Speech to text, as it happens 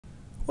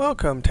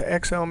Welcome to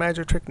Excel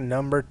Magic Trick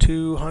number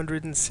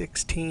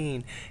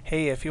 216.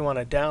 Hey, if you want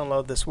to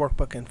download this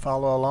workbook and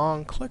follow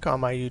along, click on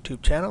my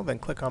YouTube channel, then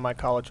click on my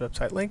college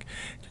website link.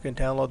 You can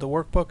download the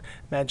workbook,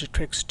 Magic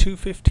Tricks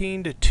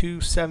 215 to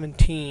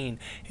 217.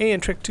 Hey,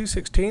 in Trick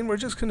 216, we're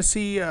just going to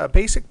see a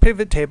basic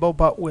pivot table,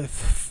 but with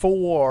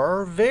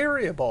 4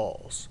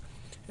 variables.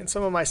 In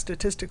some of my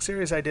statistics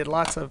series, I did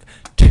lots of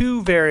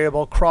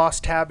 2-variable cross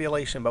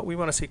tabulation, but we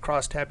want to see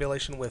cross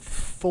tabulation with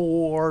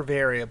 4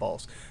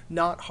 variables.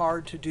 Not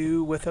hard to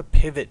do with a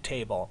pivot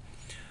table.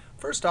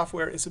 First off,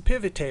 where is a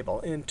pivot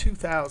table? In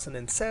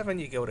 2007,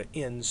 you go to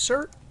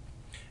Insert,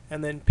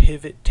 and then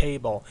Pivot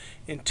Table.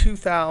 In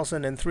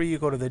 2003, you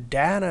go to the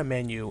Data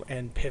menu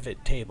and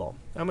Pivot Table.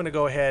 I'm going to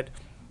go ahead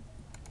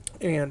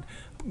and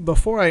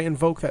before I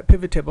invoke that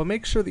pivot table,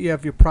 make sure that you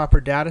have your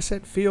proper data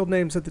set, field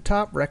names at the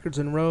top, records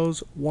and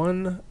rows,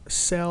 one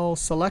cell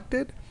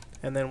selected,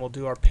 and then we'll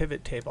do our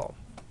pivot table.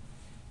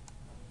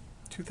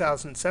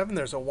 2007,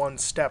 there's a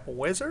one-step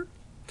wizard.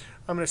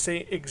 I'm going to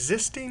say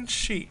existing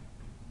sheet.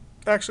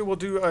 Actually, we'll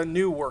do a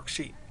new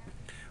worksheet.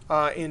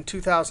 In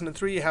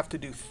 2003, you have to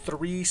do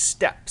 3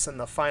 steps, and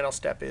the final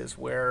step is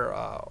where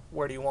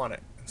do you want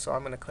it? So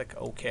I'm going to click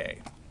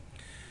OK.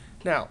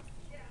 Now,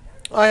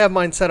 I have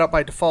mine set up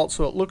by default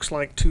so it looks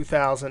like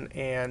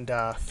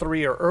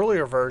 2003 or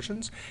earlier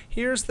versions.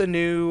 Here's the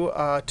new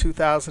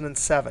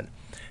 2007.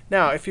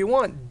 Now, if you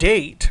want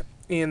date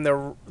in the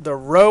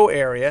row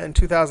area, in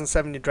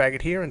 2007 you drag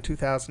it here, in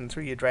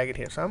 2003 you drag it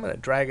here. So I'm going to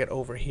drag it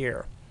over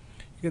here.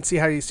 You can see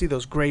how you see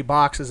those gray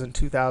boxes in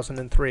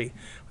 2003. What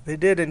they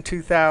did in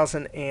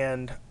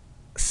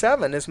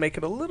 2007 is make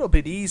it a little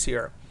bit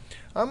easier.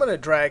 I'm going to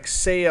drag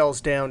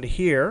sales down to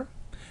here.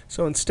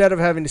 So instead of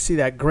having to see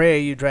that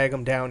gray, you drag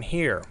them down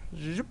here,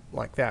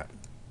 like that.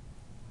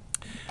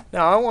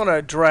 Now I want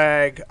to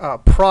drag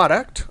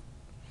product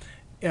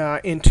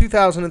in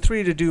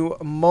 2003 to do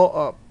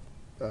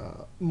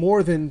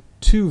more than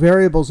 2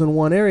 variables in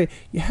one area.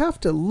 You have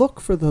to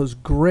look for those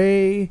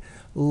gray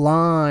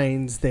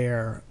lines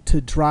there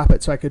to drop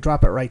it. So I could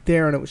drop it right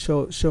there, and it would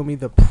show me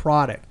the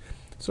product.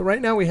 So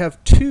right now we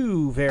have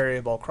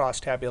 2-variable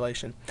cross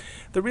tabulation.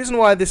 The reason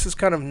why this is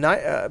kind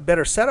of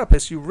better setup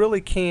is you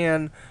really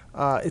can,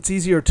 it's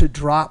easier to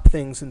drop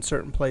things in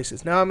certain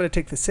places. Now I'm going to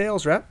take the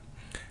sales rep,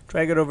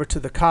 drag it over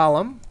to the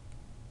column.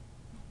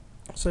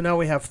 So now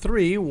we have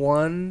 3,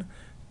 1,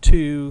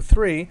 2,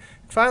 3.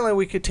 Finally,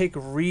 we could take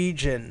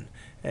region,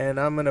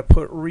 and I'm going to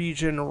put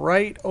region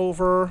right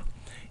over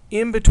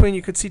in between.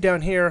 You could see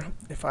down here,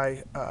 if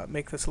I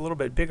make this a little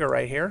bit bigger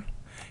right here,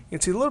 you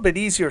can see a little bit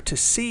easier to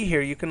see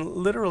here. You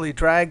can literally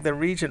drag the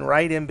region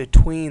right in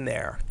between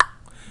there.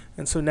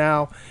 And so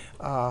now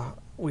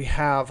we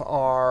have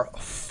our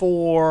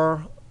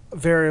 4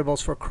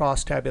 variables for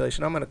cross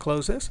tabulation. I'm going to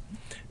close this.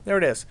 There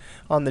it is.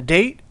 On the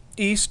date,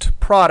 East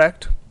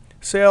product,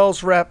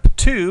 sales rep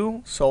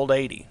 2 sold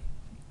 80.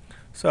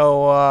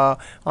 So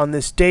on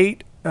this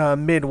date,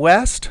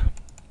 Midwest,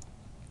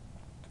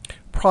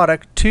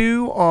 product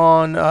 2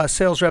 on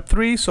sales rep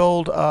 3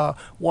 sold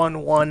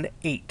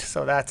 118.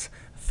 So that's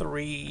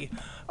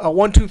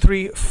 1, 2,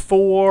 3,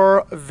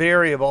 4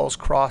 variables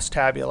cross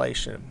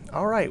tabulation.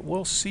 All right,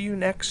 we'll see you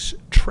next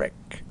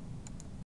trick.